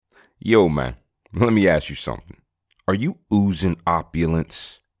Yo, man, let me ask you something. Are you oozing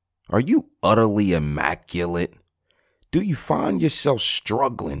opulence? Are you utterly immaculate? Do you find yourself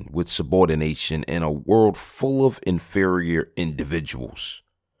struggling with subordination in a world full of inferior individuals?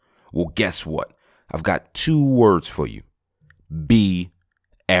 Well, guess what? I've got 2 words for you. Be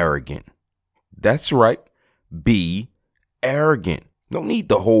arrogant. That's right. Be arrogant. No need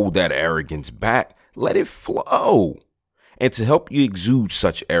to hold that arrogance back. Let it flow. And to help you exude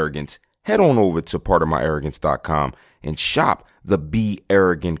such arrogance, head on over to partofmyarrogance.com and shop the Be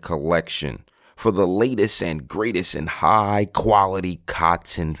Arrogant collection for the latest and greatest in high quality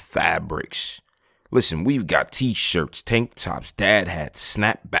cotton fabrics. Listen, we've got t-shirts, tank tops, dad hats,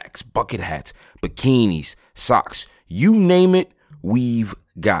 snapbacks, bucket hats, bikinis, socks, you name it, we've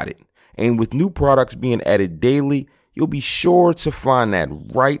got it. And with new products being added daily, you'll be sure to find that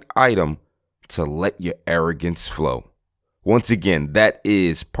right item to let your arrogance flow. Once again, that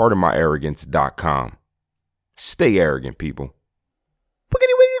is partofmyarrogance.com. Stay arrogant, people.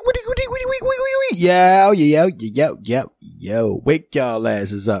 Yo, wake y'all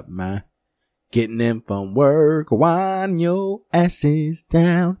asses up, man. Getting in from work, wind your asses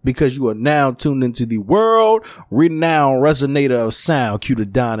down, because you are now tuned into the world renowned resonator of sound, Q to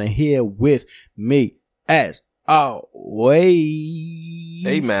Donna, here with me as always.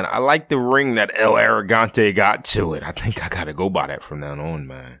 Hey, man, I like the ring that El Arrogante got to it. I think I got to go by that from now on,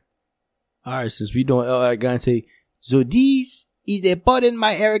 man. All right, since we doing El Arrogante, so this is the Pardon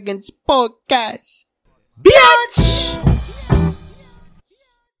My Arrogance podcast. Bitch!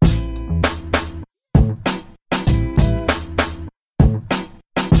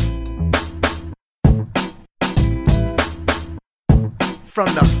 From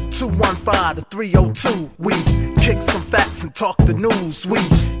the 215 to 302, we kick some facts and talk the news. We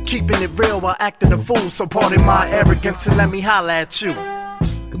keeping it real while acting a fool. So pardon my arrogance and let me holla at you.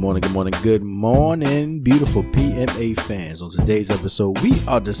 Good morning, beautiful PMA fans. On today's episode, we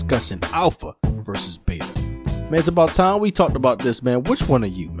are discussing alpha versus beta. Man, it's about time we talked about this, man. Which one are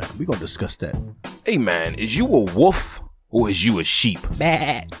you, man? We're going to discuss that. Hey, man, is you a wolf or is you a sheep?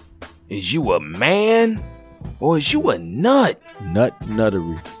 Bad. Is you a man or is you a nut?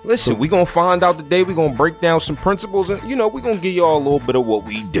 Nuttery. Listen, we going to find out today. We're going to break down some principles and, we're going to give y'all a little bit of what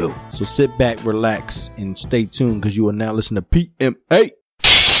we do. So sit back, relax, and stay tuned because you are now listening to PMA.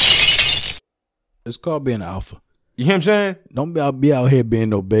 It's called being an alpha. You hear what I'm saying? Don't be out here being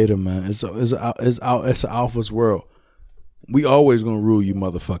no beta, man. It's an alpha's world. We always gonna rule you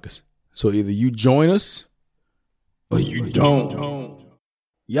motherfuckers. So either you join us or you don't.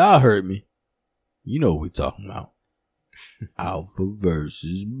 Y'all heard me. You know what we talking about. Alpha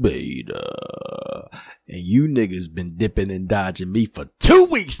versus beta. And you niggas been dipping and dodging me for 2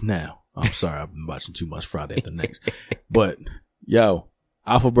 weeks now. I'm sorry, I've been watching too much Friday the Next. But yo,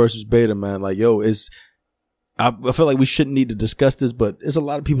 alpha versus beta, man. Like, yo, I feel like we shouldn't need to discuss this, but there's a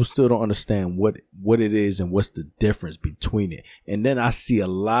lot of people still don't understand what it is and what's the difference between it. And then I see a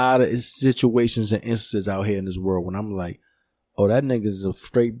lot of situations and instances out here in this world when I'm like, oh, that nigga's a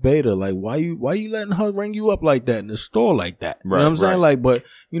straight beta. Like, why you letting her ring you up like that in the store like that? Right, you know what I'm saying? Like, but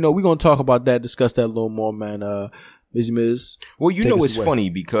we're gonna talk about that, discuss that a little more, man. Miz. Well, it's funny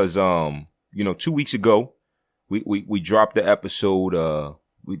because 2 weeks ago we dropped the episode,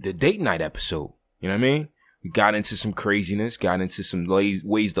 the date night episode. You know what I mean? We got into some craziness, got into some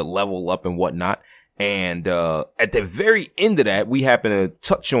ways to level up and whatnot. And at the very end of that, we happen to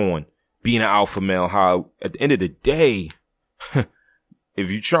touch on being an alpha male, how at the end of the day,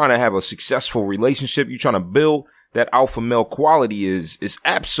 if you're trying to have a successful relationship, you're trying to build, that alpha male quality is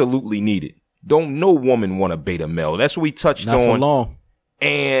absolutely needed. Don't no woman want a beta male. That's what we touched on. Not for long.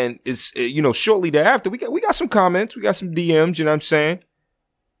 And it's, shortly thereafter, we got some comments, we got some DMs, you know what I'm saying?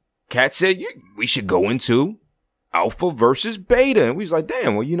 Kat said, we should go into alpha versus beta. And we was like,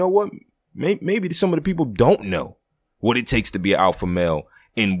 damn, well, you know what? Maybe some of the people don't know what it takes to be an alpha male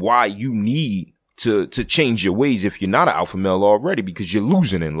and why you need to change your ways if you're not an alpha male already, because you're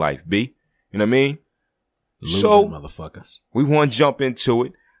losing in life, B. You know what I mean? Losing, so, motherfuckers. We want to jump into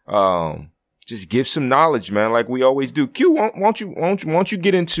it. Just give some knowledge, man, like we always do. Q, won't you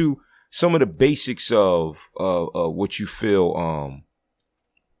get into some of the basics of what you feel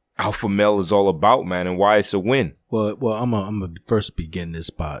alpha male is all about, man, and why it's a win? Well, I'm gonna first begin this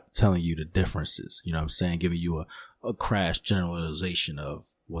by telling you the differences. You know what I'm saying? Giving you a crash generalization of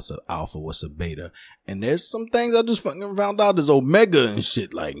what's a alpha, what's a beta. And there's some things I just fucking found out. There's omega and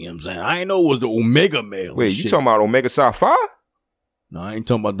shit, like, you know what I'm saying? I ain't know it was the omega male. Wait, you talking about Omega Psi Phi? No, I ain't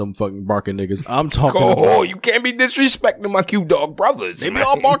talking about them fucking barking niggas. I'm talking Oh, about you can't be disrespecting my Q Dog brothers. they be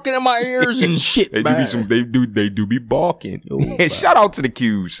all barking in my ears and shit, They man. they do be barking. Yo, Shout out to the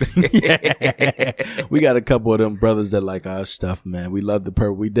Qs. We got a couple of them brothers that like our stuff, man. We love the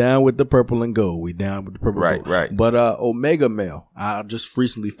purple. We down with the purple and gold. We down with the purple and Right, gold. right. But Omega male, I just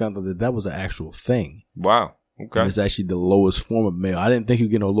recently found out that was an actual thing. Wow. And Okay. it's actually the lowest form of male. I didn't think you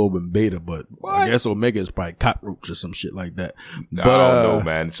get no lower than beta, but I guess Omega is probably cockroach or some shit like that. But I don't know,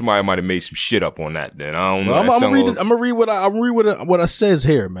 man. Somebody might have made some shit up on that. Then I don't know. I'm That gonna sound read what I says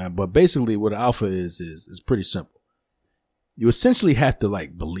here, man. But basically, what alpha is pretty simple. You essentially have to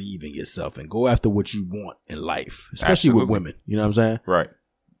like believe in yourself and go after what you want in life, especially with Absolutely. women. You know what I'm saying? right.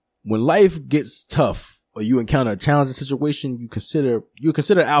 When life gets tough or you encounter a challenging situation, you consider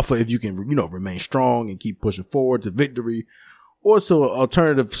alpha if you can, remain strong and keep pushing forward to victory. Also, an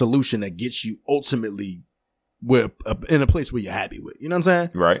alternative solution that gets you ultimately in a place where you're happy with. You know what I'm saying?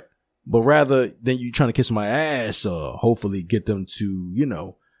 Right. But rather than you trying to kiss my ass or hopefully get them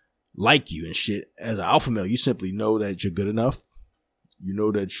to, like you and shit, as an alpha male, you simply know that you're good enough. You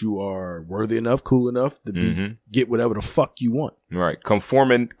know that you are worthy enough, cool enough to get whatever the fuck you want. Right.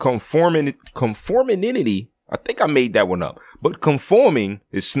 Conformity. I think I made that one up. But conforming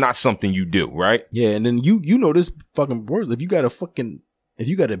is not something you do, right? Yeah, and then you know this fucking words. If you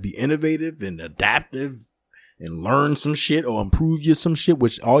gotta be innovative and adaptive and learn some shit or improve some shit,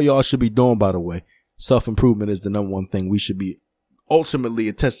 which all y'all should be doing, by the way. Self-improvement is the number one thing we should be ultimately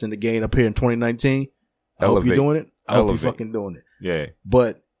attesting to gain up here in 2019. I hope you're doing it. I hope you're fucking doing it. Yeah.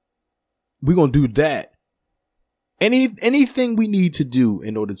 But we're gonna do that. Anything we need to do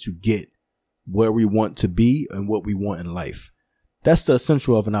in order to get where we want to be and what we want in life. That's the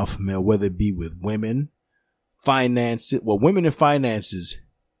essential of an alpha male, whether it be with women, finances. Well, women and finances.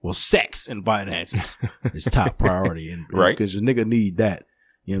 Well, sex and finances is top priority, and right, because your nigga need that.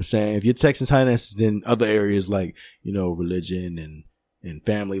 You know what I'm saying? If you're texting finances, then other areas like religion and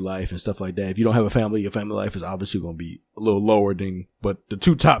family life and stuff like that. If you don't have a family, your family life is obviously going to be a little lower than. But the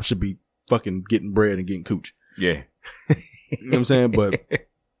two tops should be fucking getting bread and getting cooch. Yeah, you know what I'm saying? But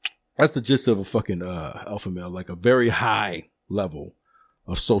that's the gist of a fucking alpha male, like a very high level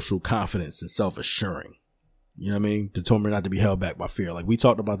of social confidence and self-assuring. You know what I mean? Determined not to be held back by fear. Like we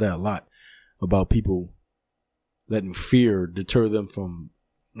talked about that a lot, about people letting fear deter them from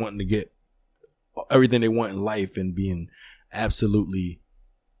wanting to get everything they want in life and being absolutely,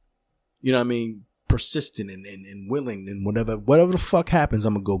 persistent and willing and whatever the fuck happens,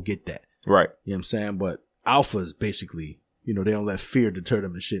 I'm going to go get that. Right. You know what I'm saying? But alphas basically, they don't let fear deter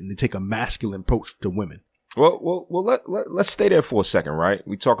them and shit, and they take a masculine approach to women. Well, let's stay there for a second, right?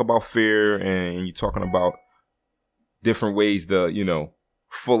 We talk about fear, and you're talking about different ways to,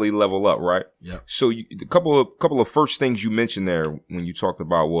 fully level up, right? Yeah. So a couple of first things you mentioned there when you talked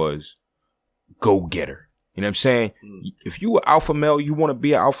about was go getter. You know what I'm saying? If you were alpha male, you want to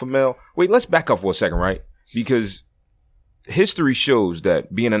be an alpha male. Wait, let's back up for a second, right? Because history shows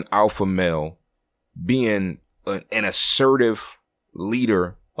that being an alpha male, being an assertive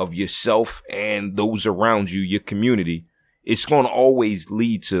leader of yourself and those around you, your community, it's going to always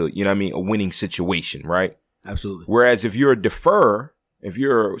lead to, a winning situation, right? Absolutely. Whereas if you're a deferrer, if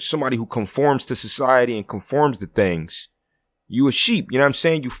you're somebody who conforms to society and conforms to things, you a sheep, you know what I'm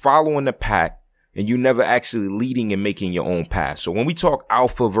saying? You following the pack and you never actually leading and making your own path. So when we talk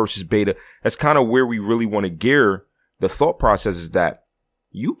alpha versus beta, that's kind of where we really want to gear the thought process, is that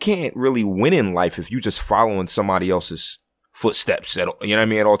you can't really win in life if you're just following somebody else's footsteps at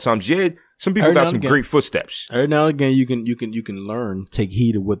all times. Yeah, some people got some great footsteps. Every now and again, you can learn, take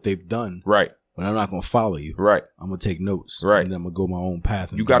heed of what they've done. Right. But I'm not going to follow you. Right. I'm going to take notes. Right. And then I'm going to go my own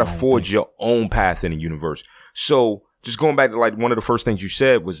path. You got to forge your own path in the universe. So just going back to like one of the first things you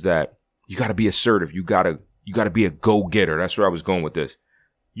said was that you got to be assertive. You got to be a go-getter. That's where I was going with this.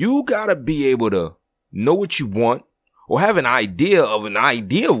 You got to be able to know what you want or have an idea of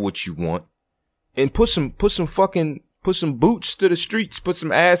what you want and put some boots to the streets, put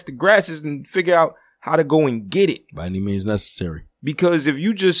some ass to grasses and figure out how to go and get it. By any means necessary. Because if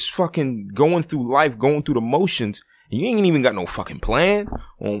you just fucking going through life, going through the motions, and you ain't even got no fucking plan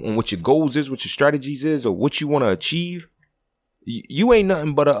on what your goals is, what your strategies is, or what you want to achieve, you ain't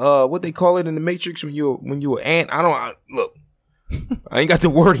nothing but a, what they call it in the Matrix when you an ant. Look, I ain't got the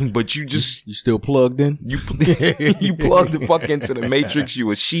wording, but you still plugged in? You plugged the fuck into the Matrix.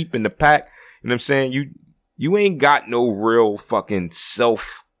 You a sheep in the pack. You know what I'm saying? You ain't got no real fucking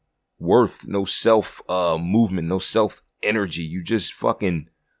self-worth, no self-movement, no self-energy. You just fucking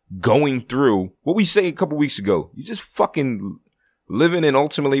going through what we say a couple weeks ago. You just fucking living and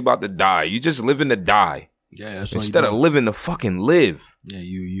ultimately about to die. You just living to die. Yeah, that's instead of living to fucking live. Yeah,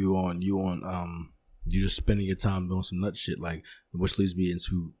 you just spending your time doing some nut shit, like, which leads me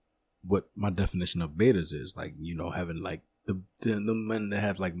into what my definition of betas is, like, you know, having like the men that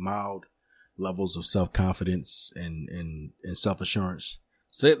have like mild levels of self-confidence and self-assurance.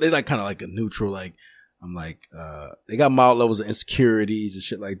 So they like kind of like a neutral, like, I'm like, they got mild levels of insecurities and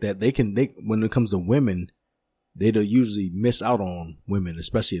shit like that. They when it comes to women, they don't usually miss out on women,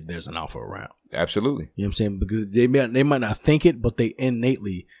 especially if there's an alpha around. Absolutely. You know what I'm saying? Because they might not think it, but they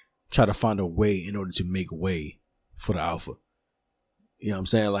innately try to find a way in order to make way for the alpha. You know what I'm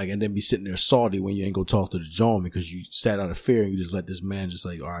saying? Like, and then be sitting there salty when you ain't go talk to the John because you sat out of fear and you just let this man just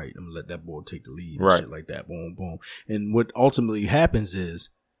like, all right, I'm gonna let that boy take the lead and shit like that. Boom, boom. And what ultimately happens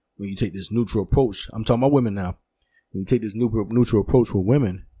is when you take this neutral approach, I'm talking about women now. When you take this neutral approach with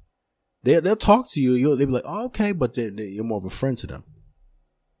women, they'll talk to you. They'll be like, oh, okay, but you're more of a friend to them.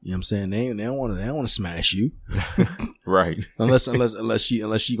 You know what I'm saying? They don't want to smash you, right? unless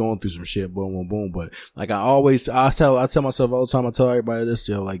she going through some shit, boom, boom, boom. But like I tell myself all the time. I tell everybody this,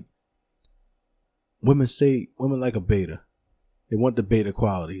 like, women like a beta. They want the beta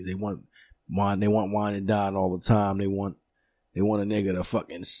qualities. They want wine and dine all the time. They want a nigga to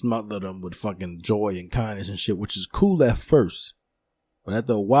fucking smother them with fucking joy and kindness and shit, which is cool at first, but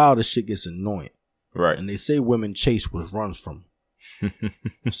after a while, the shit gets annoying. Right. And they say women chase what runs from them.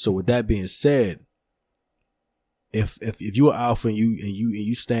 So with that being said, if you're alpha and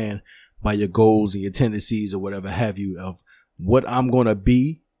you stand by your goals and your tendencies or whatever have you of what I'm gonna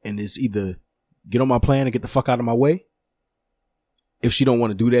be, and it's either get on my plan and get the fuck out of my way. If she don't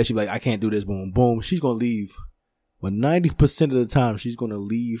want to do that, she be like, I can't do this, boom, boom. She's gonna leave. But 90% of the time, she's gonna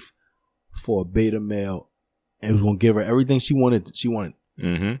leave for a beta male and was gonna give her everything she wanted.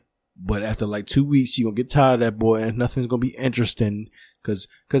 Mm-hmm. But after like 2 weeks, she gonna get tired of that boy, and nothing's gonna be interesting. Cause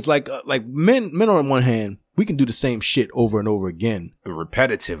like men on one hand, we can do the same shit over and over again,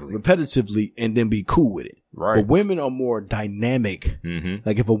 repetitively, and then be cool with it. Right. But women are more dynamic. Mm-hmm.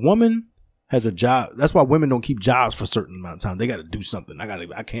 Like if a woman has a job, that's why women don't keep jobs for a certain amount of time. They got to do something.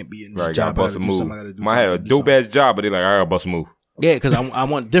 I can't be in this job. I got to do something. I got to do something. I had a dope ass job, but they like, I gotta bust a move. Yeah, because I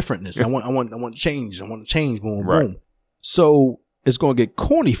want differentness. I want change. I want to change. Boom, boom. So it's gonna get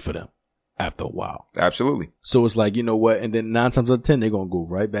corny for them after a while. Absolutely. So it's like, you know what? And then 9 times out of 10, they're gonna go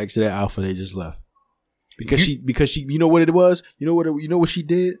right back to that alpha they just left. Because she, you know what it was? You know what she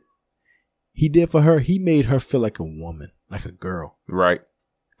did? He did for her. He made her feel like a woman, like a girl. Right.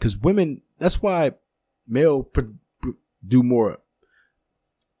 Because women, that's why male do more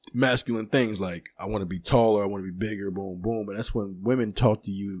masculine things. Like, I want to be taller, I want to be bigger, boom, boom. But that's when women talk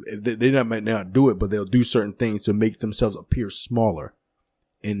to you. They might not do it, but they'll do certain things to make themselves appear smaller.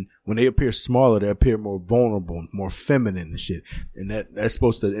 And when they appear smaller, they appear more vulnerable, more feminine and shit. And that's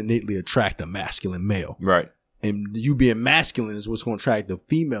supposed to innately attract a masculine male. Right. And you being masculine is what's going to attract the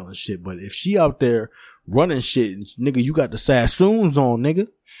female and shit. But if she out there running shit, and, nigga, you got the Sassoons on, nigga.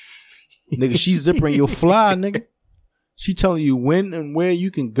 Nigga, she zippering your fly, nigga. She telling you when and where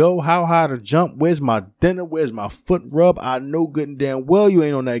you can go, how high to jump, where's my dinner, where's my foot rub. I know good and damn well you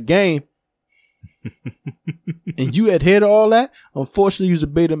ain't on that game. And you adhere to all that. Unfortunately, use a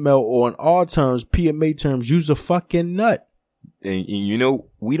beta male, or in our terms, PMA terms, use a fucking nut. And you know,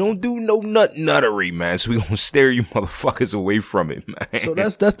 we don't do no nuttery, man. So we gonna stare you motherfuckers away from it, man. So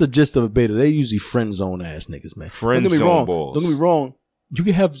that's the gist of a beta. They usually friend zone ass niggas, man. Friend zone balls. Don't get me wrong. You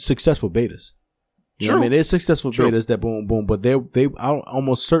can have successful betas. You know what I mean? There's successful betas that boom, boom, but they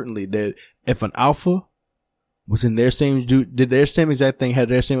almost certainly that if an alpha was in their same, did their same exact thing, had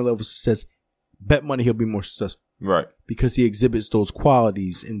their same level of success, bet money he'll be more successful. Right. Because he exhibits those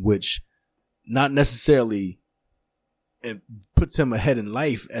qualities in which not necessarily it puts him ahead in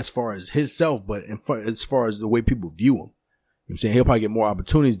life as far as his self, but as far as the way people view him. You know what I'm saying? He'll probably get more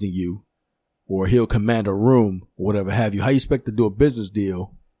opportunities than you, or he'll command a room or whatever have you. How you expect to do a business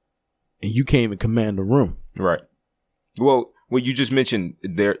deal and you can't even command a room? Right. Well, you just mentioned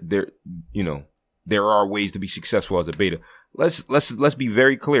there are ways to be successful as a beta. Let's be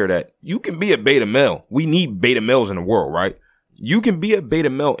very clear that you can be a beta male. We need beta males in the world, right? You can be a beta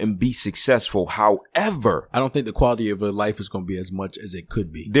male and be successful. However, I don't think the quality of a life is going to be as much as it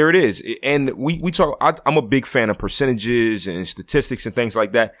could be. There it is. And we talk, I'm a big fan of percentages and statistics and things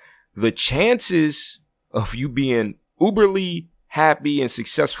like that. The chances of you being uberly happy and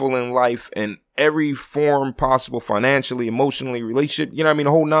successful in life in every form possible, financially, emotionally, relationship, you know what I mean?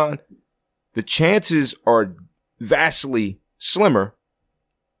 The whole nine. The chances are vastly slimmer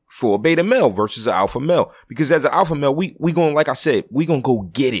for a beta male versus an alpha male. Because as an alpha male, we going, like I said, we going to go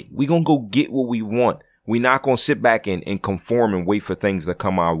get it. We going to go get what we want. We not going to sit back and conform and wait for things to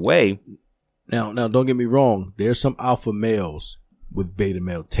come our way. Now, don't get me wrong. There's some alpha males with beta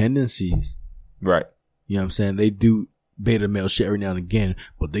male tendencies. Right. You know what I'm saying? They do beta male shit every now and again,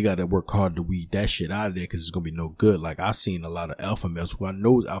 but they got to work hard to weed that shit out of there because it's going to be no good. Like, I've seen a lot of alpha males who I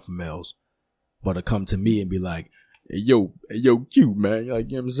know is alpha males, but to come to me and be like, hey, yo, Q, man.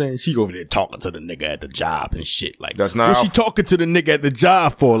 Like, you know what I'm saying? She over there talking to the nigga at the job and shit. Like, that's not what's she talking to the nigga at the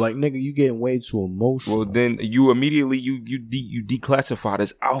job for? Like, nigga, you getting way too emotional. Well, then you immediately, you declassified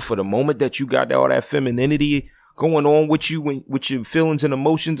as alpha. The moment that you got all that femininity going on with you, with your feelings and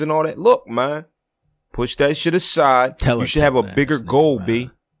emotions and all that. Look, man, push that shit aside. You should have a bigger goal,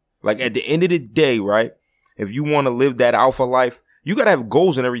 B. Like, at the end of the day, right? If you want to live that alpha life, you got to have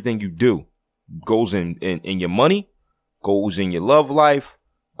goals in everything you do. Goals in your money, goals in your love life,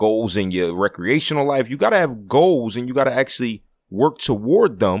 goals in your recreational life. You got to have goals and you got to actually work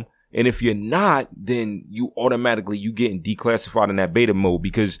toward them. And if you're not, then you getting declassified in that beta mode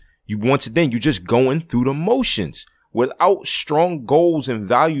because you're just going through the motions without strong goals and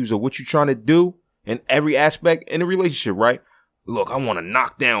values of what you're trying to do in every aspect in a relationship, right? Look, I want to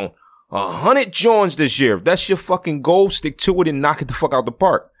knock down 100 joints this year. If that's your fucking goal, stick to it and knock it the fuck out the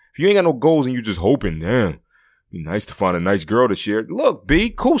park. If you ain't got no goals and you just hoping, damn, be nice to find a nice girl this year. Look, B,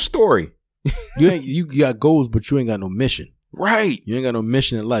 cool story. You got goals, but you ain't got no mission. Right. You ain't got no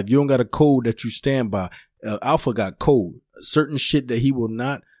mission in life. You don't got a code that you stand by. Alpha got code. Certain shit that he will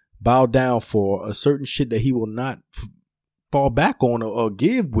not bow down for. A certain shit that he will not fall back on or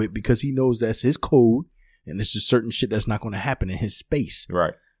give with because he knows that's his code. And it's just certain shit that's not going to happen in his space.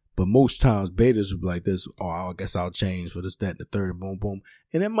 Right. But most times betas would be like this, oh, I guess I'll change for this, that, and the third, boom, boom.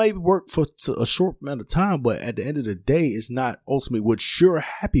 And it might work for a short amount of time, but at the end of the day, it's not ultimately what you're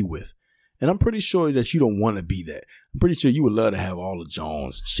happy with. And I'm pretty sure that you don't want to be that. I'm pretty sure you would love to have all the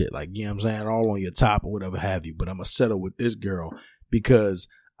Jones and shit, like, you know what I'm saying, all on your top or whatever have you. But I'm going to settle with this girl because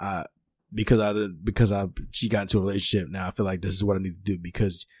she got into a relationship. Now I feel like this is what I need to do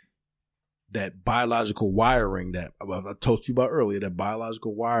because that biological wiring that I told you about earlier, that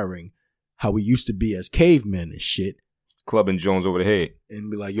biological wiring, how we used to be as cavemen and shit. Clubbing Jones over the head.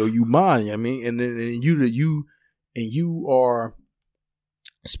 And be like, yo, you mine, you know what I mean? And then you are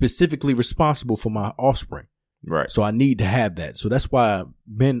specifically responsible for my offspring. Right. So I need to have that. So that's why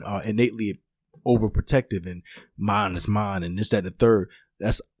men are innately overprotective and mine is mine and this, that, and the third.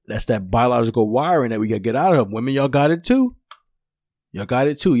 That's that biological wiring that we gotta get out of. Women, y'all got it too. Y'all got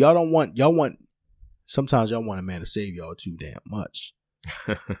it too. Sometimes y'all want a man to save y'all too damn much.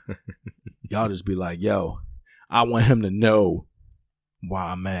 Y'all just be like, yo, I want him to know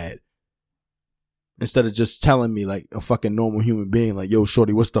why I'm mad. Instead of just telling me like a fucking normal human being, like, yo,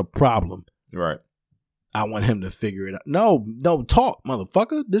 shorty, what's the problem? Right. I want him to figure it out. No, talk,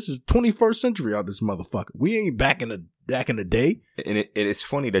 motherfucker. This is 21st century out this motherfucker. We ain't back in the day. And it's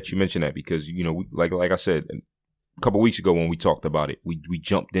funny that you mention that because, you know, like I said, a couple weeks ago when we talked about it, we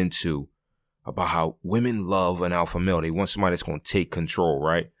jumped into about how women love an alpha male. They want somebody that's going to take control,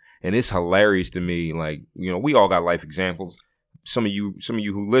 right? And it's hilarious to me. Like, you know, we all got life examples. Some of you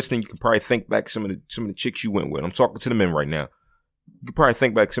who listening, you can probably think back some of the chicks you went with. I'm talking to the men right now. You can probably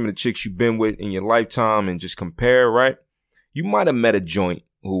think back some of the chicks you've been with in your lifetime and just compare, right? You might have met a joint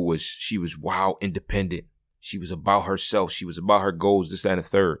she was wild independent. She was about herself. She was about her goals, this, that, and the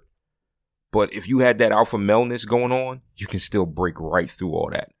third. But if you had that alpha maleness going on, you can still break right through all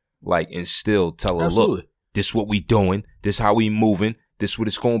that. Like, and still tell her, absolutely. Look, this what we doing. This how we moving. This what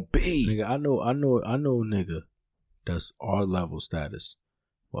it's going to be. Nigga, I know a nigga that's our level status.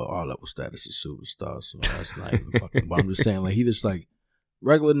 Well, our level status is superstar, so that's not even fucking, but I'm just saying, like, he just like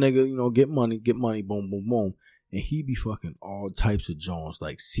regular nigga, you know, get money, boom, boom, boom. And he be fucking all types of Jones,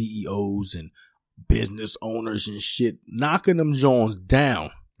 like CEOs and business owners and shit, knocking them Jones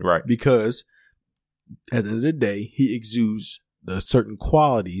down. Right. Because at the end of the day, he exudes the certain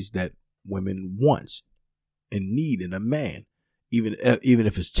qualities that women want and need in a man. Even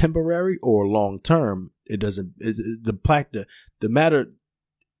if it's temporary or long term, it doesn't, the matter,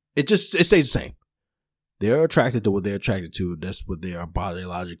 it stays the same. They're attracted to what they're attracted to. That's what they are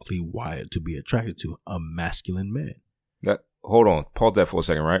biologically wired to be attracted to, a masculine man. Hold on. Pause that for a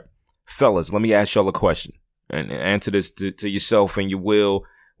second, right? Fellas, let me ask y'all a question. And answer this to yourself and your will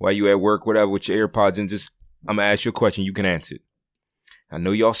while you at work, whatever, with your AirPods. And just, I'm going to ask you a question. You can answer it. I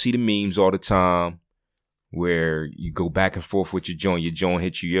know y'all see the memes all the time where you go back and forth with your joint. Your joint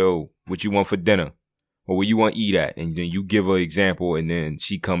hits you, yo, what you want for dinner? Or where you want to eat at? And then you give her an example and then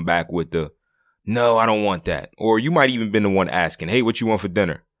she come back with the, no, I don't want that. Or you might even been the one asking, hey, what you want for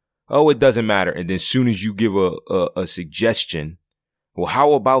dinner? Oh, it doesn't matter. And then as soon as you give a suggestion, well,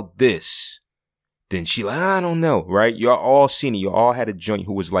 how about this? Then she like, I don't know, right? Y'all all seen it. You all had a joint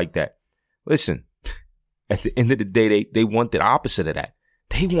who was like that. listen, at the end of the day, they want the opposite of that.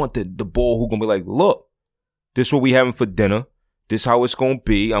 They want the bull who gonna be like, look, this is what we having for dinner. This how it's gonna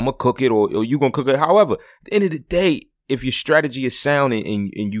be. I'm gonna cook it, or you gonna cook it. However, at the end of the day, if your strategy is sound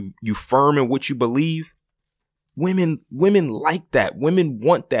and you firm in what you believe, women like that. Women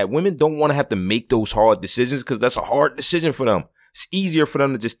want that. Women don't want to have to make those hard decisions because that's a hard decision for them. It's easier for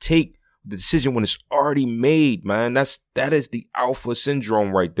them to just take the decision when it's already made, man. That is the alpha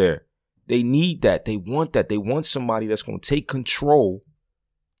syndrome right there. They need that. They want that. They want somebody that's going to take control,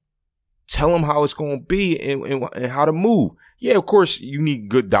 tell them how it's going to be and how to move. Yeah, of course, you need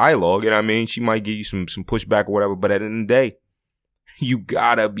good dialogue. You know what I mean? She might give you some pushback or whatever, but at the end of the day, you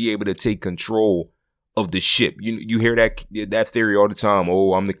got to be able to take control of the ship. You hear that theory all the time.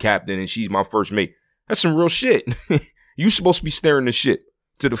 Oh, I'm the captain and she's my first mate. That's some real shit. You supposed to be steering the ship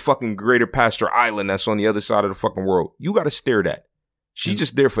to the fucking greater pasture island that's on the other side of the fucking world. You got to steer that. She's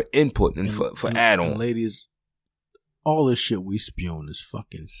just there for input and for add-on. Ladies, all this shit we spewing is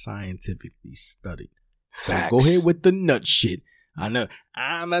fucking scientifically studied. Facts. So go ahead with the nut shit. I know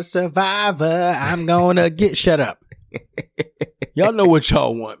I'm a survivor. I'm gonna get shut up. Y'all know what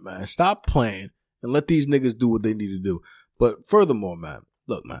y'all want, man. Stop playing and let these niggas do what they need to do. But furthermore, man,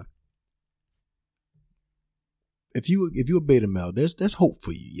 look, man. If you a beta male, there's hope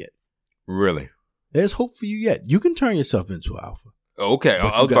for you yet. Really? There's hope for you yet. You can turn yourself into an alpha. Okay,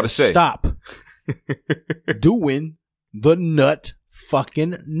 I was about to say. Stop doing the nut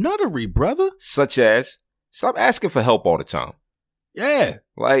fucking nuttery, brother. Such as, stop asking for help all the time. Yeah.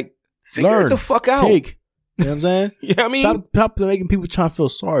 Like, figure it the fuck out. Take. You know what I'm saying? You know what I mean? Stop making people try to feel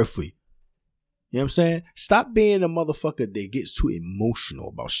sorry for you. You know what I'm saying? Stop being a motherfucker that gets too emotional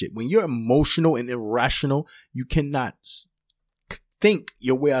about shit. When you're emotional and irrational, you cannot think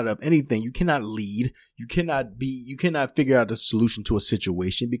your way out of anything. You cannot lead. You cannot figure out a solution to a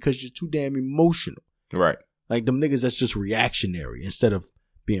situation because you're too damn emotional. Right. Like them niggas that's just reactionary instead of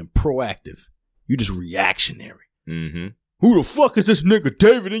being proactive. You just reactionary. Mm-hmm. Who the fuck is this nigga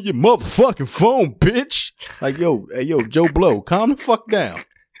David in your motherfucking phone, bitch? Like, yo, Joe Blow, calm the fuck down.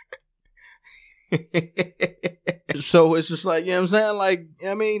 So it's just like, you know what I'm saying? Like,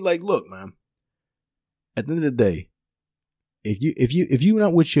 I mean, like, look, man. At the end of the day, if you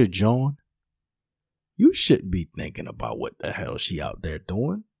not with your John, you shouldn't be thinking about what the hell she out there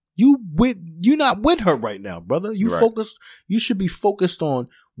doing. You not with her right now, brother. You should be focused on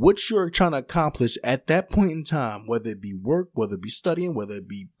what you're trying to accomplish at that point in time, whether it be work, whether it be studying, whether it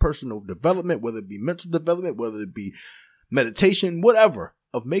be personal development, whether it be mental development, whether it be meditation, whatever.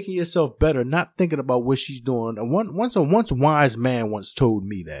 Of making yourself better, not thinking about what she's doing. And once a wise man once told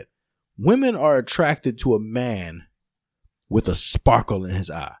me that women are attracted to a man with a sparkle in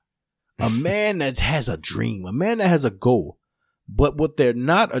his eye, a man that has a dream, a man that has a goal. But what they're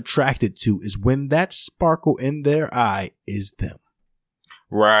not attracted to is when that sparkle in their eye is them.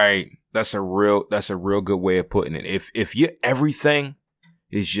 Right. That's a real good way of putting it. If your everything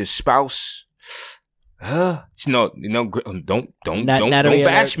is your spouse. No, don't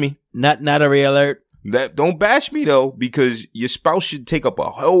bash me. Not a real alert. Don't bash me though, because your spouse should take up a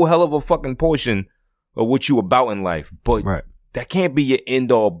whole hell of a fucking portion of what you about in life. But that can't be your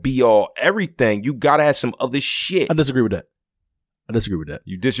end all be all everything. You gotta have some other shit. I disagree with that.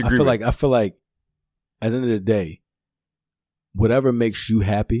 You disagree? I feel like at the end of the day, whatever makes you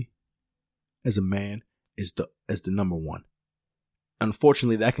happy as a man is the number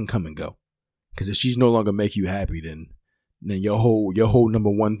unfortunately, that can come and go. Because if she's no longer make you happy, then your whole number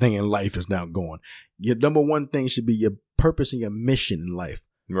one thing in life is now gone. Your number one thing should be your purpose and your mission in life.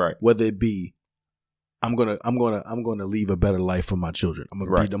 Right. Whether it be, I'm gonna leave a better life for my children. I'm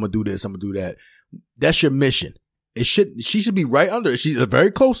gonna do this. I'm gonna do that. That's your mission. She should be right under it. She's a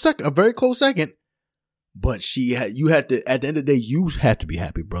very close second. But you had to, at the end of the day, you have to be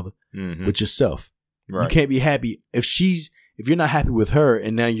happy, brother, with yourself. Right. You can't be happy if you're not happy with her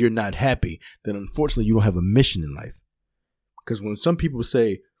and now you're not happy, then unfortunately you don't have a mission in life. Because when some people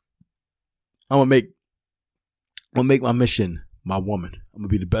say, I'm gonna make my mission my woman. I'm gonna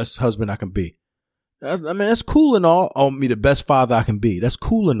be the best husband I can be. That's cool and all. I'm gonna be the best father I can be. That's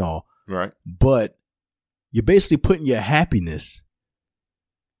cool and all. Right. But you're basically putting your happiness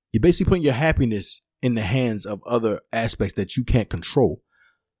in the hands of other aspects that you can't control.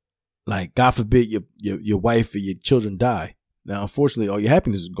 Like, God forbid your wife or your children die. Now, unfortunately, all your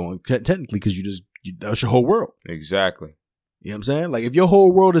happiness is going technically because that's your whole world. Exactly. You know what I'm saying? Like, if your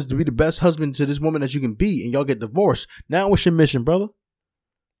whole world is to be the best husband to this woman that you can be and y'all get divorced, now what's your mission, brother?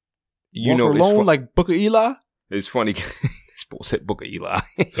 Walk her alone like Book of Eli? It's funny. This bull said Book of Eli.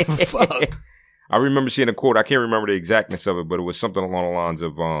 Fuck. I remember seeing a quote. I can't remember the exactness of it, but it was something along the lines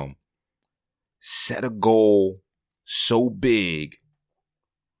of, set a goal so big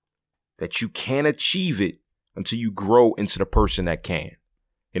that you can't achieve it until you grow into the person that can.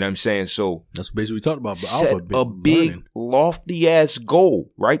 You know what I'm saying? So that's basically what we talked about. Set a big, lofty ass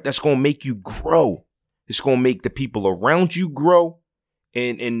goal, right? That's gonna make you grow. It's gonna make the people around you grow.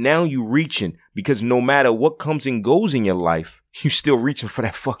 And now you reaching, because no matter what comes and goes in your life, you still reaching for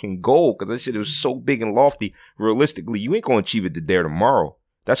that fucking goal. Because that shit was so big and lofty. Realistically, you ain't gonna achieve it today or tomorrow.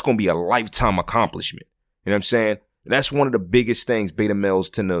 That's gonna be a lifetime accomplishment. You know what I'm saying? And that's one of the biggest things beta males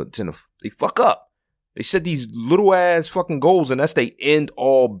tend to they fuck up. They set these little ass fucking goals, and that's they end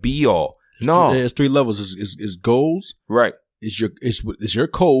all be all. No, there's 3 levels. Is goals, right? Is your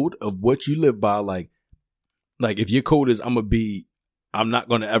code of what you live by. Like if your code is I'm not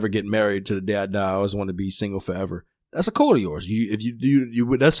going to ever get married to the day I die. I always want to be single forever. That's a code of yours. If you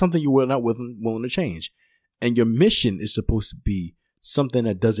do, that's something you were not willing to change. And your mission is supposed to be something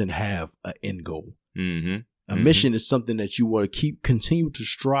that doesn't have an end goal. A mission is something that you want to continue to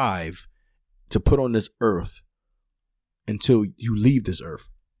strive to put on this earth until you leave this earth.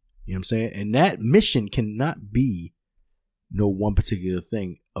 You know what I'm saying? And that mission cannot be no one particular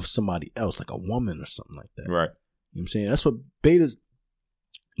thing of somebody else, like a woman or something like that. Right. You know what I'm saying? That's what betas.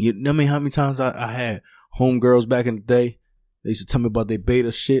 You know how many times I had homegirls back in the day? They used to tell me about their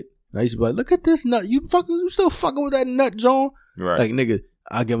beta shit. And I used to be like, look at this nut. You still fucking with that nut, John? Right. Like, nigga,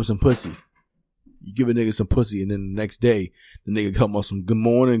 I give him some pussy. You give a nigga some pussy, and then the next day, the nigga come on some good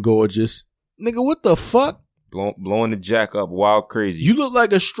morning, gorgeous. Nigga, what the fuck? Blowing the jack up wild crazy. You look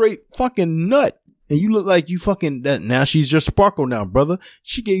like a straight fucking nut. And you look like you fucking that. Now she's just sparkle now, brother.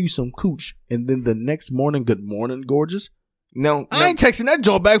 She gave you some cooch. And then the next morning, good morning, gorgeous. No, I ain't texting that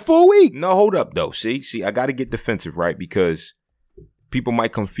jaw back for a week. No, hold up though. See, I got to get defensive, right? Because people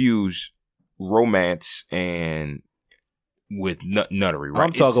might confuse romance and with nuttery, right?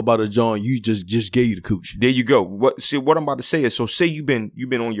 I'm talking about a John. You just gave you the cooch. There you go. What I'm about to say is, so say you've been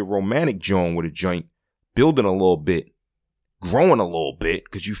on your romantic John with a joint, building a little bit, growing a little bit,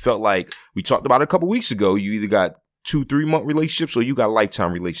 because you felt like we talked about it a couple weeks ago. You either got 2-3 month relationships or you got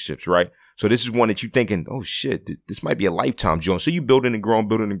lifetime relationships, right? So this is one that you thinking, oh shit, this might be a lifetime joint. So you building and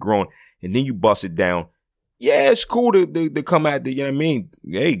growing, and then you bust it down. Yeah, it's cool to come at the, you know what I mean?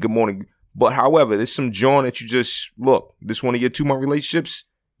 Hey, good morning. But however, there's some joint that you just, look, this one of your 2 month relationships,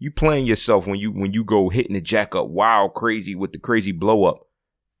 you playing yourself when you go hitting the jack up wild crazy with the crazy blow up.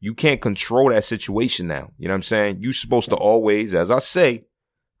 You can't control that situation now. You know what I'm saying? You supposed to always, as I say,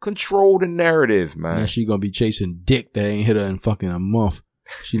 control the narrative, man. Now she gonna be chasing dick that ain't hit her in fucking a month.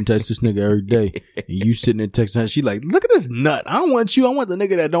 She done text this nigga every day. And you sitting there texting her. She like, look at this nut. I don't want you. I want the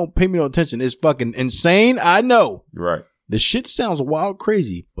nigga that don't pay me no attention. It's fucking insane. I know. Right. The shit sounds wild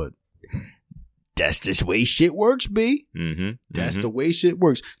crazy, but that's just the way shit works, B. That's the way shit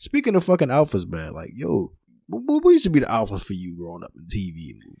works. Speaking of fucking alphas, man, like, yo, what used to be the alphas for you growing up in TV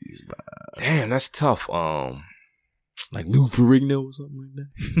and movies? Damn, that's tough. Like Lou Ferrigno or something like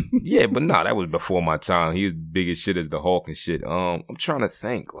that? Yeah, but nah, that was before my time. He was big as shit as the Hulk and shit. I'm trying to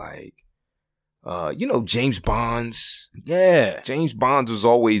think, like, James Bonds. Yeah. James Bonds was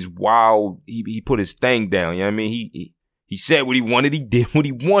always wild. He put his thing down, you know what I mean? He said what he wanted, he did what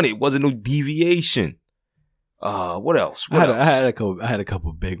he wanted. It wasn't no deviation. What else? I had a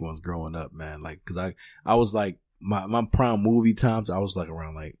couple big ones growing up, man. Like, cause I was like, my prime movie times, I was like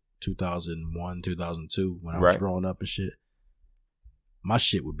around like 2001, 2002 when I was growing up and shit. My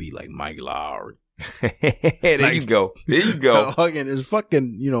shit would be like Mike Lowry. There you go. It's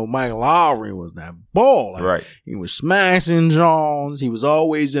fucking, Mike Lowry was that ball. Like, right. He was smashing Jones. He was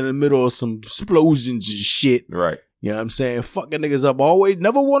always in the middle of some explosions and shit. Right. You know what I'm saying? Fucking niggas up. Always,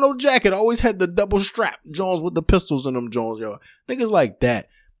 never wore no jacket. Always had the double strap Jones with the pistols in them Jones, yo. Niggas like that.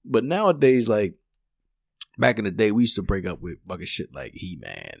 But nowadays, like, back in the day, we used to break up with fucking shit like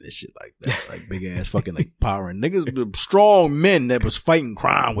He-Man and shit like that. Like big ass fucking like power. And niggas, the strong men that was fighting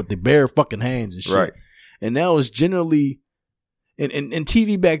crime with their bare fucking hands and shit. Right. And now it's generally, and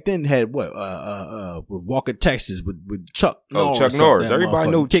TV back then had what? With Walker Texas with Chuck Norris. Chuck Norris. Everybody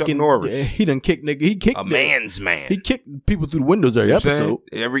knew Chuck Norris. Yeah, he done kicked nigga. He kicked a man's man. He kicked people through the windows every episode.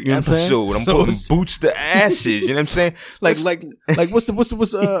 Every episode. I'm putting boots to asses. You know what I'm saying? Like what's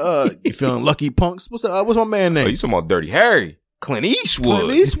you feeling lucky punks? What's my man name? Oh, you talking about Dirty Harry? Clint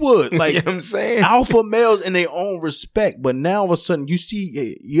Eastwood. Like, you know what I'm saying? Alpha males in their own respect, but now all of a sudden you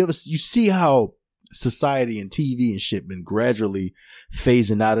see how society and TV and shit been gradually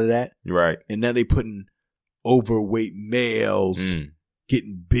phasing out of that. Right. And now they putting overweight males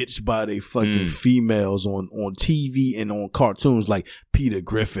getting bitched by they fucking females on TV and on cartoons like Peter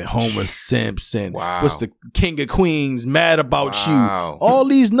Griffin, Homer Simpson. Wow. What's the King of Queens, Mad About You. All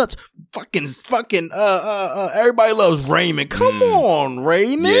these nuts. fucking everybody loves Raymond. Come on,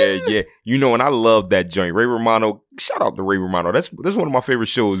 Raymond. Yeah. You know, and I love that joint. Ray Romano. Shout out to Ray Romano. That's one of my favorite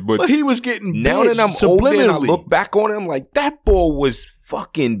shows. But he was getting now that I'm older and I look back on him, like that boy was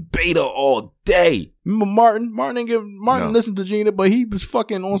fucking beta all day. Remember Martin listened to Gina, but he was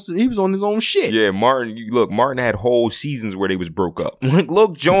on his own shit. Yeah, Martin had whole seasons where they was broke up. Like,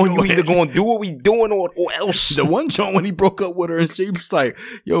 look, Joan, you either gonna do what we doing or else. The one Joan when he broke up with her and she was like,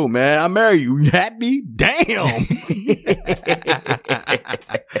 yo, man, I married you. You happy? Damn.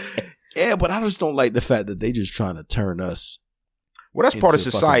 Yeah, but I just don't like the fact that they just trying to turn us. Well, that's part of into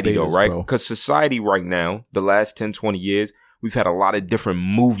society fucking betas, though, right? bro. Because society right now, the last 10, 20 years, we've had a lot of different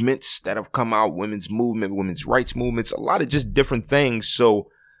movements that have come out, women's movement, women's rights movements, a lot of just different things. So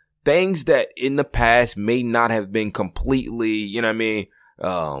things that in the past may not have been completely, you know what I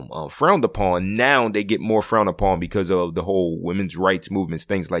mean, frowned upon, now they get more frowned upon because of the whole women's rights movements,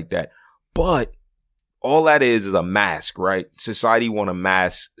 things like that. But all that is a mask, right? Society want to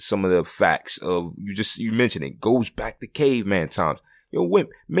mask some of the facts of, you mentioned it, goes back to caveman times. Yo,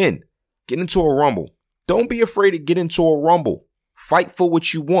 men, get into a rumble. Don't be afraid to get into a rumble. Fight for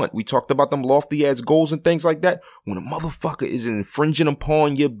what you want. We talked about them lofty ass goals and things like that. When a motherfucker is infringing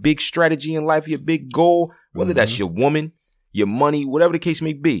upon your big strategy in life, your big goal, whether that's your woman, your money, whatever the case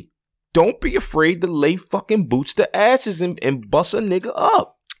may be, don't be afraid to lay fucking boots to asses and bust a nigga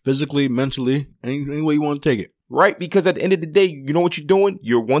up. Physically, mentally, any way you want to take it. Right? Because at the end of the day, you know what you're doing?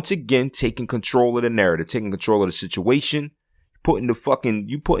 You're once again taking control of the narrative, taking control of the situation, putting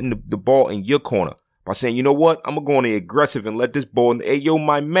the ball in your corner by saying, you know what? I'm going to go on the aggressive and let this ball, hey, yo,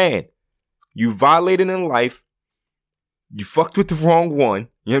 my man, you violated in life. You fucked with the wrong one.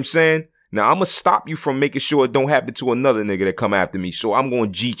 You know what I'm saying? Now, I'm going to stop you from making sure it don't happen to another nigga that come after me. So I'm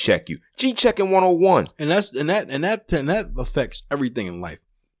going to G-check you. G-checking 101. And that affects everything in life.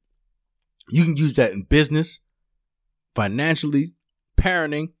 You can use that in business, financially,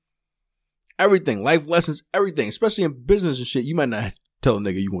 parenting, everything, life lessons, everything, especially in business and shit. You might not tell a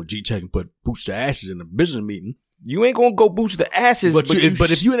nigga you want to G-check and put boots to asses in a business meeting. You ain't going to go boots to asses, but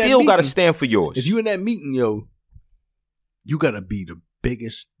if you still got to stand for yours. If you in that meeting, yo, you got to be the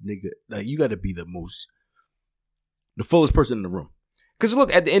biggest nigga. Like, you got to be the fullest person in the room. Because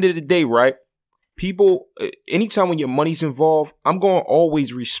look, at the end of the day, right? People, anytime when your money's involved, I'm going to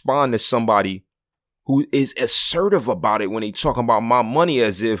always respond to somebody who is assertive about it when they talking about my money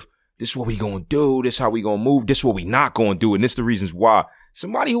as if this is what we going to do, this is how we going to move, this is what we not going to do, and this is the reasons why.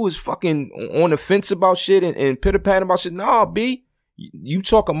 Somebody who is fucking on the fence about shit and pitter-patting about shit, nah, B, you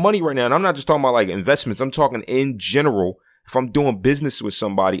talking money right now, and I'm not just talking about like investments, I'm talking in general. If I'm doing business with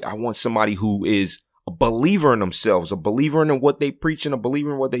somebody, I want somebody who is a believer in themselves, a believer in what they preaching, a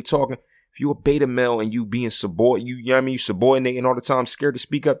believer in what they talking. If you a beta male and you being you subordinating all the time, scared to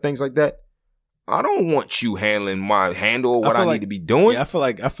speak up, things like that, I don't want you handling my handle or what I need to be doing. Yeah, I feel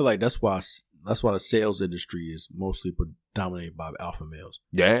like that's why the sales industry is mostly dominated by alpha males.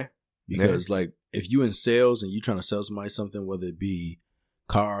 Yeah. Because like if you in sales and you trying to sell somebody something, whether it be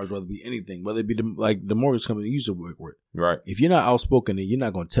cars, whether it be anything, whether it be the mortgage company you used to work with. Right. If you're not outspoken, then you're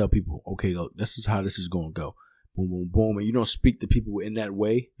not going to tell people, okay, look, this is how this is going to go. Boom, boom, boom. And you don't speak to people in that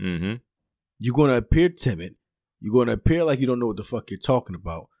way. Mm-hmm. You're going to appear timid. You're going to appear like you don't know what the fuck you're talking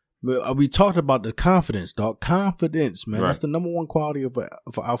about. We talked about the confidence, dog. Confidence, man. Right. That's the number one quality of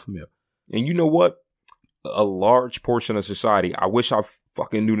alpha male. And you know what? A large portion of society, I wish I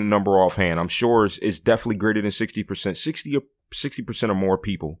fucking knew the number offhand. I'm sure it's definitely greater than 60%. 60% or more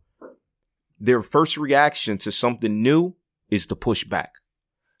people, their first reaction to something new is to push back.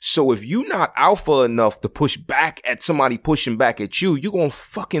 So if you're not alpha enough to push back at somebody pushing back at you, you're going to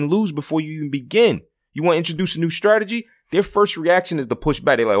fucking lose before you even begin. You want to introduce a new strategy? Their first reaction is to push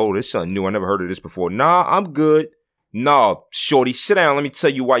back. They're like, oh, this is something new. I never heard of this before. Nah, I'm good. Nah, shorty, sit down. Let me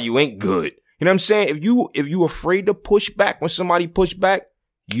tell you why you ain't good. You know what I'm saying? If you afraid to push back when somebody push back,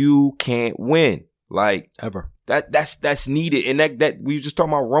 you can't win. Like ever. That's needed. And that we were just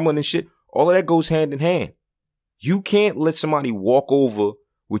talking about rumbling and shit. All of that goes hand in hand. You can't let somebody walk over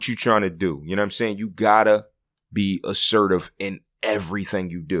what you trying to do. You know what I'm saying? You gotta be assertive in everything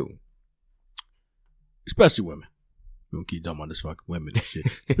you do. Especially women. We don't keep talking about this fucking women and shit.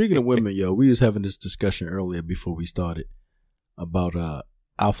 Speaking of women, yo, we was having this discussion earlier before we started about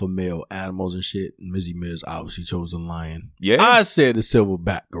alpha male animals and shit. Mizzy Miz obviously chose the lion. Yeah. I said the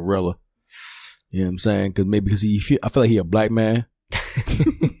silverback gorilla. You know what I'm saying? Because I feel like he a black man.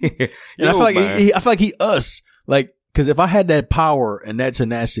 And I feel like he us. Like, because if I had that power and that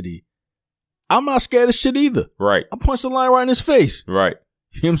tenacity, I'm not scared of shit either. Right. I punch the lion right in his face. Right.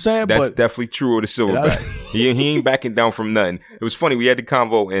 You know what I'm saying? That's But definitely true of the silverback. he ain't backing down from nothing. It was funny. We had the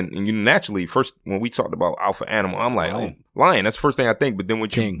convo, and you naturally first when we talked about alpha animal, I'm like, oh, lion. That's the first thing I think. But then when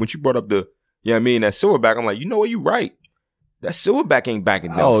you brought up the, that silverback, I'm like, you know what? You right. That silverback ain't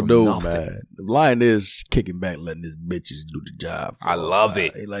backing down from nothing. Man. The lion is kicking back, letting his bitches do the job. I love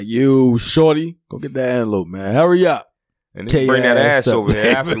it. He like, you, shorty, go get that antelope, man. Hurry up. And then bring that ass over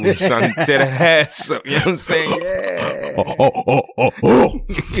there afterwards, son. Tear that ass up. You know what I'm saying? Yeah.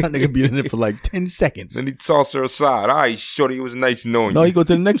 That nigga be in there for like 10 seconds. Then he tossed her aside. All right, shorty, it was nice knowing you. No, you go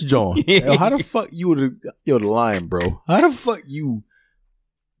to the next joint. Yo, how the fuck you the lion, bro? How the fuck you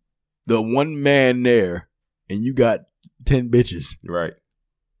the one man there and you got 10 bitches? Right.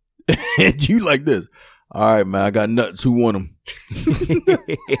 And you like this. All right, man, I got nuts. Who want them?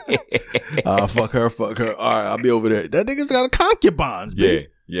 Fuck her. All right, I'll be over there. That nigga's got a concubines, baby.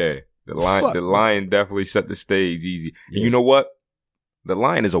 Yeah. The lion definitely set the stage easy. Yeah. And you know what? The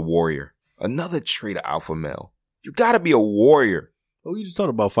lion is a warrior. Another trait of alpha male. You gotta be a warrior. Oh, you just thought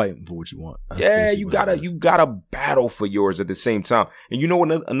about fighting for what you want. That's you gotta battle for yours at the same time. And you know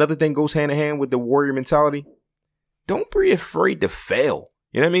what? Another thing goes hand in hand with the warrior mentality. Don't be afraid to fail.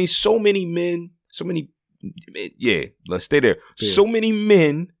 You know what I mean? Let's stay there. Yeah. So many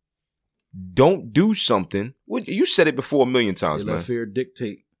men don't do something. You said it before a million times, man. Let fear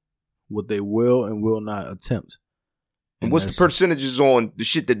dictate what they will and will not attempt. And what's the percentages on the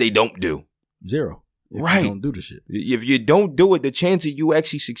shit that they don't do? 0. Right. You don't do the shit. If you don't do it, the chance of you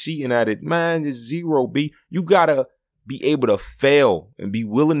actually succeeding at it, man, is 0, B. You gotta be able to fail and be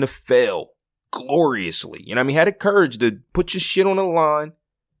willing to fail gloriously. You know what I mean? Have the courage to put your shit on the line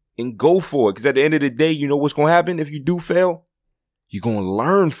and go for it. Because at the end of the day, you know what's going to happen if you do fail? You're going to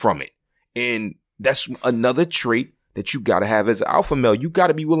learn from it. And that's another trait that you got to have as an alpha male. You got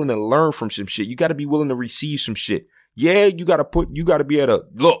to be willing to learn from some shit. You got to be willing to receive some shit. Yeah, you got to be able to,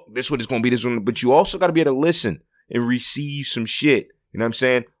 look, this is what it's going to be, this one. But you also got to be able to listen and receive some shit. You know what I'm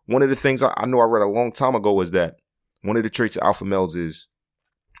saying? One of the things I know I read a long time ago was that one of the traits of alpha males is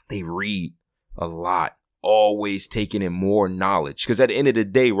they read a lot. Always taking in more knowledge. Because at the end of the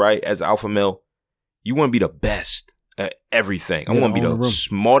day, right, as alpha male, you want to be the best at everything. I want to be the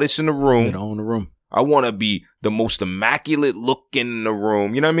smartest in the room. Own the room. I want to be the most immaculate looking in the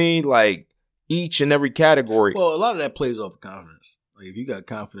room. You know what I mean? Like each and every category. Well, a lot of that plays off of confidence. Like if you got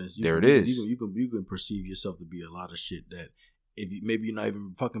confidence, you can perceive yourself to be a lot of shit that maybe you're not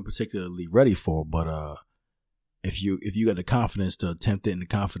even fucking particularly ready for. But if you got the confidence to attempt it and the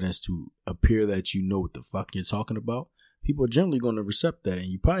confidence to appear that you know what the fuck you're talking about, people are generally going to accept that, and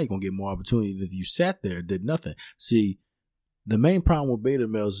you probably going to get more opportunity than if you sat there and did nothing. See, the main problem with beta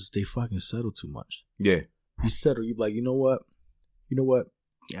males is they fucking settle too much. Yeah. You settle, you be like, you know what?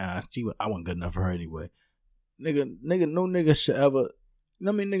 Yeah, see what I wasn't good enough for her anyway. Nigga, no nigga should ever. You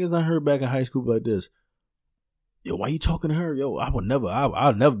know what I mean? Niggas I heard back in high school like this. Yo, why you talking to her? Yo, I'll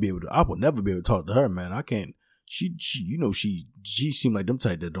never be able to talk to her, man. I can't. She seemed like them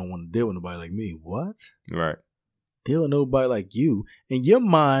type that don't want to deal with nobody like me. What? Right. Deal with nobody like you. In your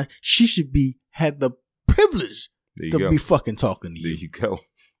mind, she should had the privilege to be fucking talking to you. There you go.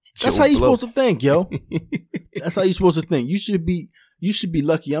 That's how you supposed to think, yo. That's how you supposed to think. You should be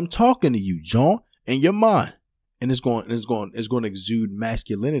lucky I'm talking to you, John, in your mind. And it's going to exude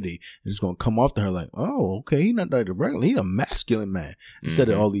masculinity. And it's going to come off to her like, oh, okay, he not like the regular, he a masculine man. Instead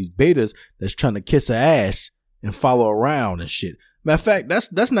of all these betas that's trying to kiss her ass and follow around and shit. Matter of fact,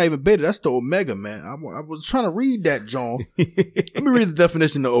 that's not even beta. That's the omega, man. I was trying to read that, John. Let me read the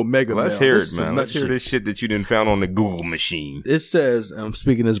definition of omega. Let's hear it, man. Let's hear this shit that you didn't found on the Google machine. It says, and I'm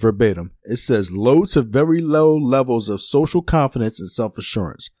speaking this verbatim, it says low to very low levels of social confidence and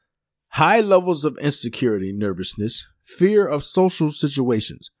self-assurance, high levels of insecurity, nervousness, fear of social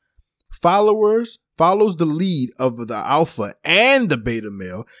situations. Follows the lead of the alpha and the beta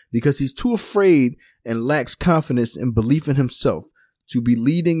male because he's too afraid and lacks confidence and belief in himself to be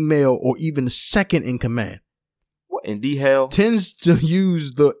leading male or even second in command. What in the hell? Tends to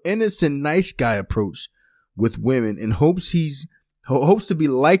use the innocent nice guy approach with women and hopes to be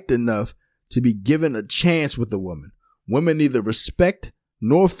liked enough to be given a chance with a woman. Women neither respect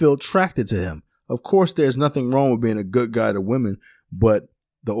nor feel attracted to him. Of course, there's nothing wrong with being a good guy to women, but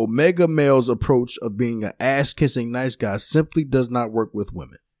the omega male's approach of being an ass-kissing nice guy simply does not work with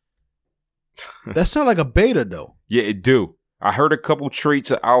women. That sounds like a beta, though. Yeah, it do. I heard a couple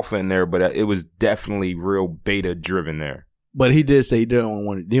traits of alpha in there, but it was definitely real beta driven there. But he did say they don't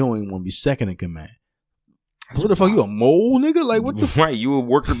want to be second in command. What the fuck? You a mole, nigga? Like what the fuck? Right, you a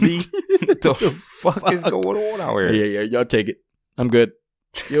worker bee? What the fuck is going on out here? Yeah, y'all take it. I'm good.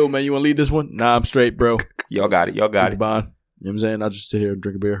 Yo, man, you want to lead this one? Nah, I'm straight, bro. Y'all got it. Bond. You know what I'm saying? I just sit here and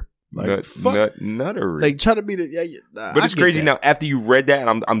drink a beer. Like, Nuttery. Like, try to be but it's crazy now. After you read that,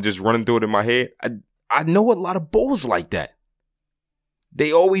 and I'm just running through it in my head. I know a lot of bulls like that.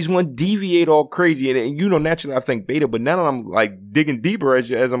 They always want to deviate all crazy, and you know, naturally I think beta. But now that I'm like digging deeper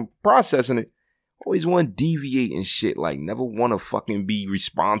as I'm processing it, always want to deviate and shit. Like, never want to fucking be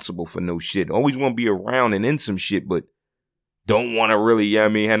responsible for no shit. Always want to be around and in some shit, but don't want to really,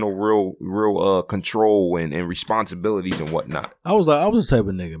 have no real control and responsibilities and whatnot. I was the type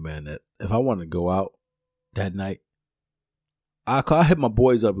of nigga, man, that if I wanted to go out that night, I hit my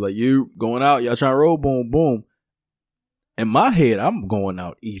boys up like, you going out? Y'all trying to roll? Boom, boom. In my head, I'm going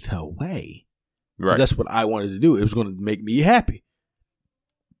out either way. Right. That's what I wanted to do. It was going to make me happy.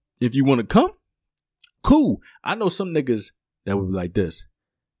 If you want to come, cool. I know some niggas that would be like this.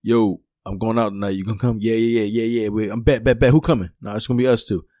 Yo, I'm going out tonight. You gonna come? Yeah. Wait, I'm bet. Who coming? No, it's gonna be us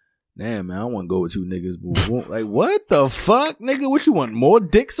two. Damn, man, I don't want to go with two niggas. Like, what the fuck, nigga? What you want? More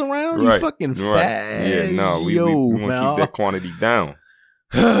dicks around? Right. You fucking fat. Yeah, no, we want to keep that quantity down.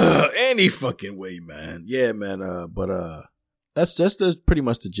 Any fucking way, man. Yeah, man. But that's pretty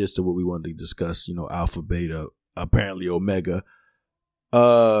much the gist of what we wanted to discuss. You know, alpha, beta, apparently omega.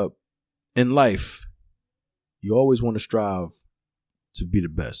 In life, you always want to strive to be the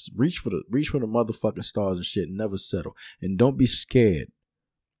best. Reach for the motherfucking stars and shit. Never settle. And don't be scared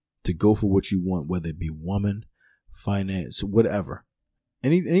to go for what you want, whether it be woman, finance, whatever.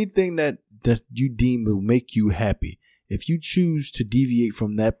 Anything that you deem will make you happy. If you choose to deviate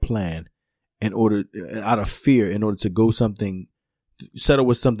from that plan out of fear, in order to go settle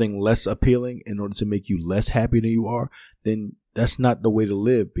with something less appealing in order to make you less happy than you are, then that's not the way to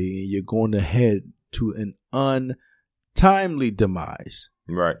live, B. You're going to head to an untimely demise.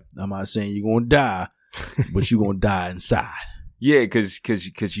 Right. I'm not saying you're going to die, but you're going to die inside. Yeah,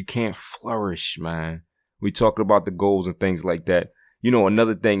 because you can't flourish, man. We talked about the goals and things like that. You know,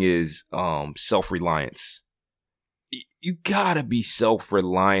 another thing is self-reliance. You gotta be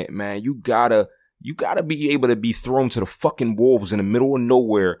self-reliant, man. You gotta be able to be thrown to the fucking wolves in the middle of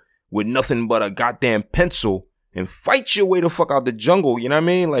nowhere with nothing but a goddamn pencil and fight your way the fuck out the jungle. You know what I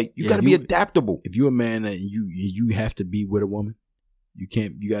mean? Like, you gotta be adaptable. If you're a man and you have to be with a woman, you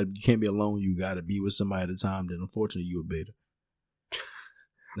can't be alone. You gotta be with somebody at a time. Then unfortunately, you're a beta.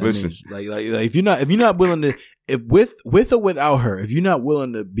 Listen, means, like if you're not willing to, if with or without her, if you're not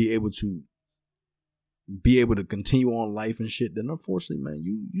willing to be able to continue on life and shit, then unfortunately,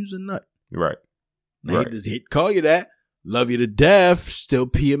 man, you's a nut. Right. Now, he'd call you that, love you to death, still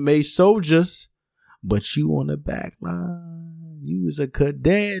PMA soldiers, but you on the back line, you was a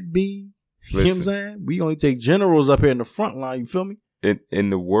cadet, B. You know what I'm saying? We only take generals up here in the front line, you feel me? In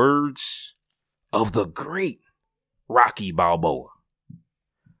the words of the great Rocky Balboa,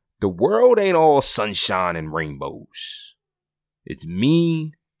 the world ain't all sunshine and rainbows. It's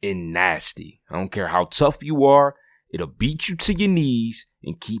mean and nasty. I don't care how tough you are, it'll beat you to your knees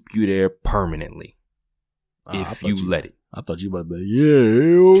and keep you there permanentally. If you let it. I thought you were about to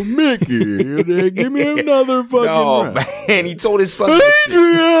be like, yeah, Mickey, give me another fucking round. Man, he told his son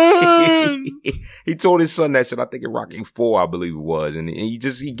Adrian! He told his son that shit, I think in Rocky 4, I believe it was. And he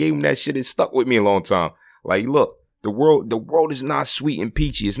gave him that shit. It stuck with me a long time. Like, look, the world is not sweet and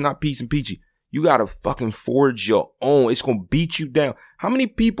peachy. It's not peach and peachy. You gotta fucking forge your own. It's gonna beat you down. How many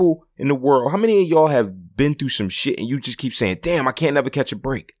people in the world, how many of y'all have been through some shit and you just keep saying, damn, I can't never catch a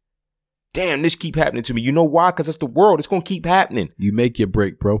break. Damn, this keep happening to me. You know why? Because it's the world. It's going to keep happening. You make your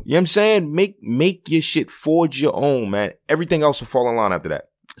break, bro. You know what I'm saying? Make your shit. Forge your own, man. Everything else will fall in line after that.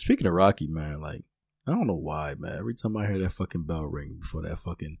 Speaking of Rocky, man, like, I don't know why, man. Every time I hear that fucking bell ring before that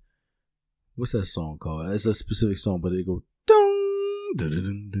fucking, what's that song called? It's a specific song, but it go, dun, dun,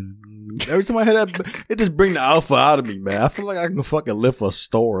 dun, dun. Every time I hear that, it just bring the alpha out of me, man. I feel like I can fucking lift a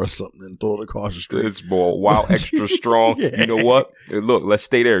store or something and throw it across the street. It's more wild, extra strong. Yeah. You know what? Look, let's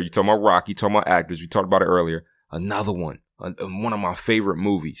stay there. You talking about Rocky, talking about actors. We talked about it earlier. Another one. One of my favorite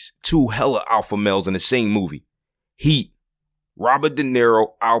movies. Two hella alpha males in the same movie. Heat. Robert De Niro,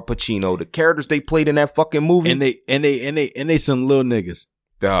 Al Pacino. The characters they played in that fucking movie. And they some little niggas.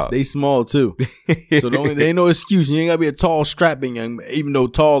 Duh. They small too. So there ain't no excuse. You ain't gotta be a tall, strapping young, even though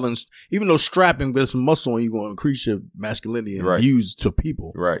strapping, there's some muscle and you're gonna increase your masculinity and views to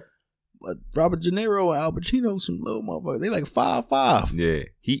people. Right. But Robert De Niro and Al Pacino, some little motherfuckers. They like 5'5". Yeah.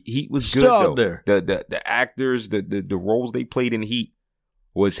 Heat was still good out though. There. The actors, the roles they played in Heat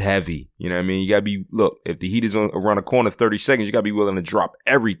was heavy. You know what I mean? You gotta be, look, if the Heat is around the corner 30 seconds, you gotta be willing to drop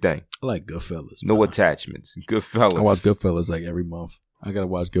everything. I like Goodfellas. No man. Attachments. Goodfellas. I watch Goodfellas like every month. I gotta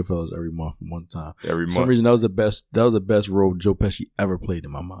watch Goodfellas every month from one time. Every month. For some reason, that was the best role Joe Pesci ever played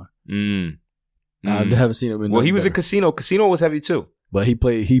in my mind. I haven't seen him in. Well, he was in Casino. Casino was heavy too. But he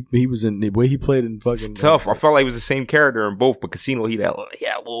played. He was in the way he played in fucking. It's tough. I felt like he was the same character in both, but Casino he had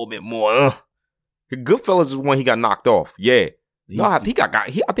a little bit more. Goodfellas is when he got knocked off. Yeah, I think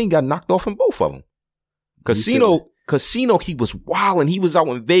he got knocked off in both of them. Casino, he was wild and he was out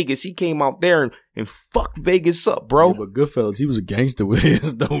in Vegas. He came out there and fucked Vegas up, bro. Yeah, but Goodfellas, he was a gangster with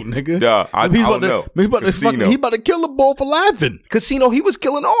his though, nigga. Yeah, I don't know. He about to kill the bull for laughing. Casino, he was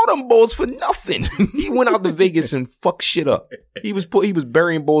killing all them bulls for nothing. He went out to Vegas and fucked shit up. He was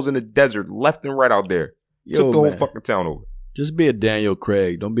burying bulls in the desert, left and right out there. Took the whole fucking town over. Just be a Daniel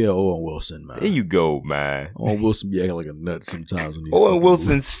Craig. Don't be an Owen Wilson, man. There you go, man. Owen Wilson be acting like a nut sometimes. When Owen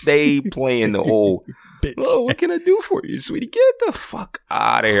Wilson stay playing the old bitch. Oh, what can I do for you, sweetie? Get the fuck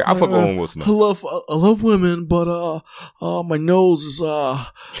out of here. I fuck Owen Wilson. I love women, but my nose is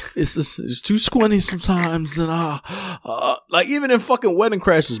it's too squinty sometimes, and like even in fucking Wedding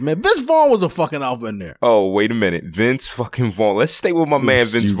Crashers, man. Vince Vaughn was a fucking alpha in there. Oh, wait a minute, Vince fucking Vaughn. Let's stay with my man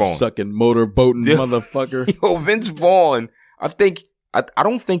Vince Vaughn. Sucking motorboating motherfucker. Yo, Vince Vaughn. I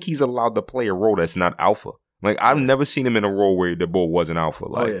don't think he's allowed to play a role that's not alpha. Like I've never seen him in a role where the boy wasn't alpha.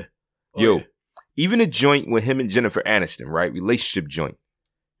 Like, even a joint with him and Jennifer Aniston, right? Relationship joint.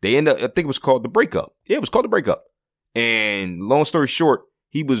 They end up. I think it was called The Breakup. Yeah, it was called The Breakup. And long story short,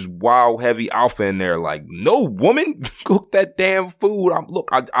 he was wild, heavy alpha in there. Like, no woman, cook that damn food.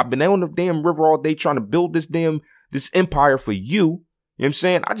 I've been on the damn river all day trying to build this empire for you. You know what I'm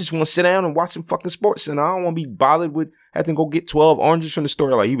saying? I just want to sit down and watch some fucking sports, and I don't want to be bothered with having to go get 12 oranges from the store.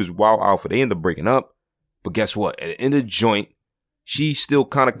 Like, he was wild alpha. They ended up breaking up. But guess what? At the end of the joint, she still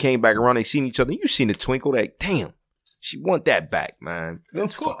kind of came back around. They seen each other. You seen the twinkle that, damn, she want that back, man.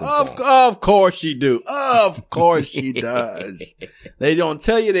 Of course she do. Of course she does. They don't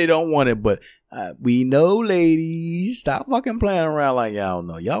tell you they don't want it, but we know, ladies. Stop fucking playing around like y'all don't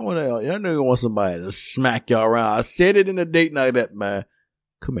know. Y'all nigga want somebody to smack y'all around. I said it in a date night that, man.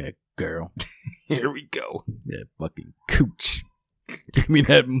 Come here, girl. Here we go. That fucking cooch. Give me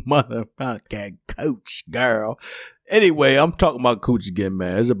that motherfucking cooch, girl. Anyway, I'm talking about cooch again,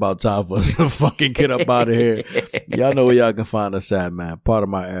 man. It's about time for us to fucking get up out of here. Y'all know where y'all can find us at, man. Part of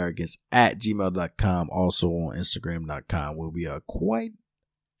my arrogance at gmail.com. Also on Instagram.com, where we are quite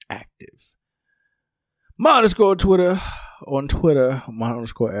active. My _Twitter on Twitter, my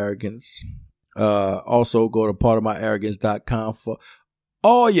 _arrogance. Also go to partofmyarrogance.com for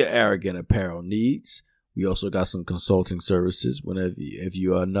all your arrogant apparel needs. We also got some consulting services. If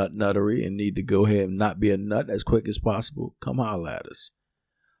you are nuttery and need to go ahead and not be a nut as quick as possible, come holler at us.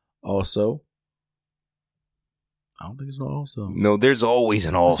 Also, I don't think it's an also. No, there's always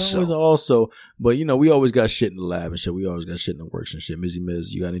an also. There's always an also. But, we always got shit in the lab and shit. We always got shit in the works and shit. Mizzy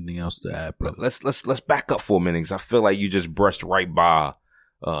Miz, you got anything else to add, brother? Let's back up for a minute, because I feel like you just brushed right by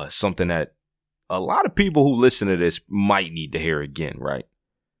something that a lot of people who listen to this might need to hear again, right?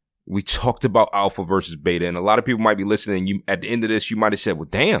 We talked about alpha versus beta, and a lot of people might be listening. You, at the end of this, you might have said, well,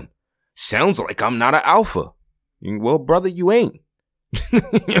 damn, sounds like I'm not an alpha. Well, brother, you ain't. You know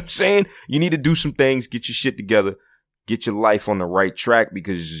what I'm saying? You need to do some things, get your shit together, get your life on the right track,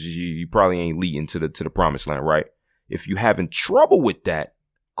 because you probably ain't leading to the promised land, right? If you're having trouble with that,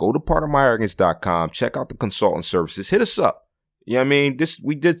 go to partofmyarrogance.com, check out the consultant services, hit us up. You know what I mean?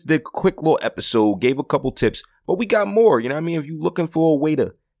 We did a quick little episode, gave a couple tips, but we got more. You know what I mean? If you're looking for a way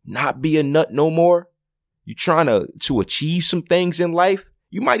to not be a nut no more, you trying to achieve some things in life,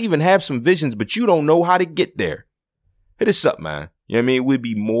 you might even have some visions, but you don't know how to get there, hit us up, man. You know what I mean? We'd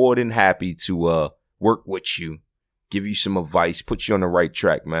be more than happy to work with you, give you some advice, put you on the right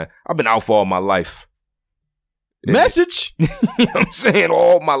track, man. I've been out for all my life. Message. You know what I'm saying?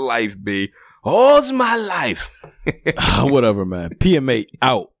 All my life, B. All's my life. Whatever, man. PMA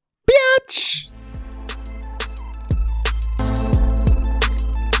out. Bitch.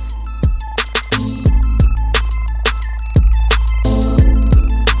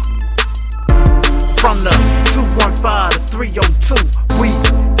 From the 215 to 302, we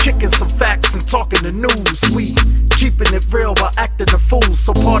kicking some facts and talking the news. We keeping it real while acting a fool.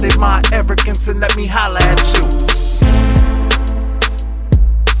 So pardon my arrogance and let me holler at you.